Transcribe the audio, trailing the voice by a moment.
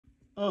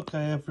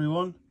Okay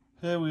everyone,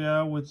 here we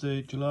are with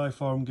the July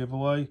forum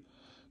giveaway.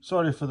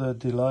 Sorry for the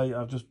delay,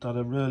 I've just had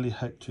a really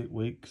hectic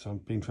week, so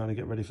I've been trying to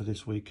get ready for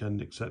this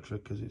weekend, etc.,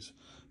 because it's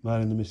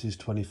mine and the missus'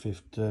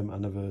 25th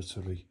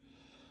anniversary.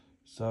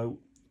 So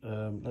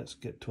let's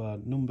get to our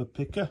number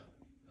picker.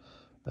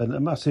 And a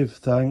massive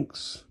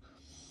thanks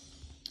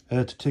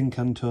to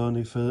Tincan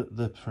Tony for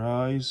the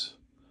prize.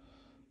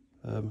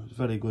 It's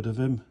very good of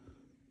him.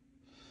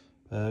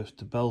 It's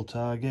the bell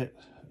target,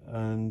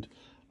 and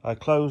I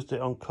closed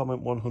it on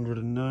comment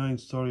 109.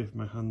 Sorry if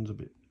my hand's a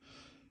bit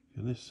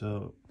in this.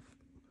 So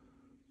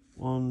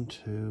 1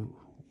 to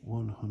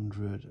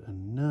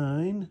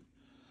 109.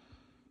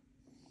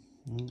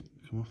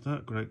 Come off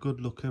that. Great.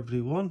 Good luck,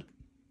 everyone.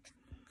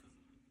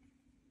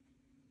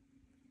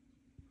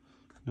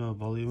 No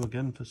volume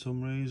again for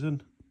some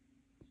reason.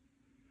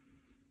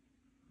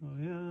 Oh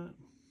yeah.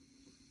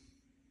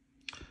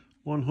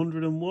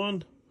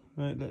 101.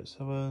 Right, let's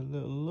have a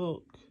little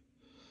look.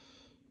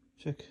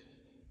 Check.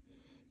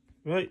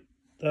 Right,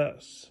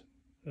 that's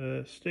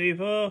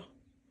Steve R.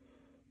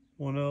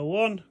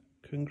 101.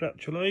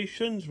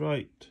 Congratulations.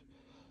 Right,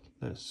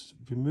 let's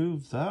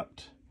remove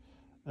that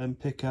and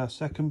pick our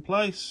second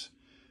place.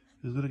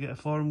 Who's going to get a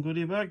forum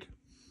goodie bag?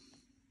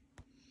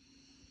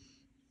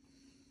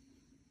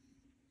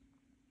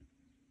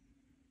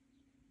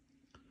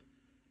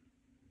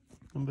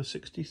 Number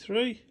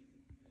 63.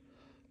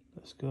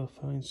 Let's go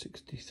find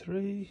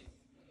 63.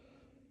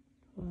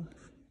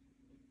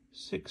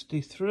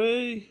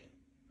 63.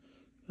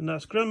 And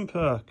that's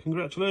Grandpa.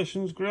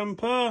 Congratulations,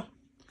 Grandpa.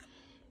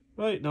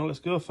 Right, now let's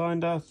go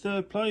find our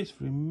third place.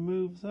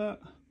 Remove that.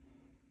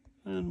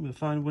 And we'll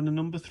find winner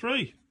number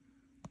 3.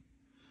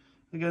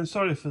 Again,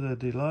 sorry for the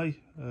delay.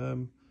 I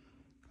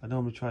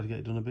normally try to get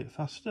it done a bit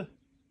faster.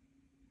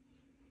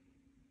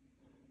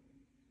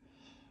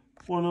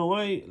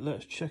 108.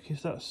 Let's check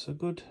if that's a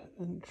good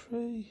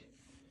entry.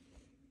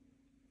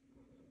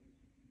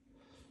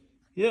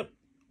 Yep,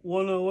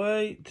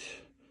 108.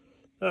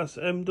 That's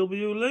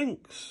MW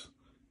Links.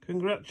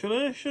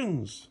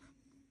 Congratulations.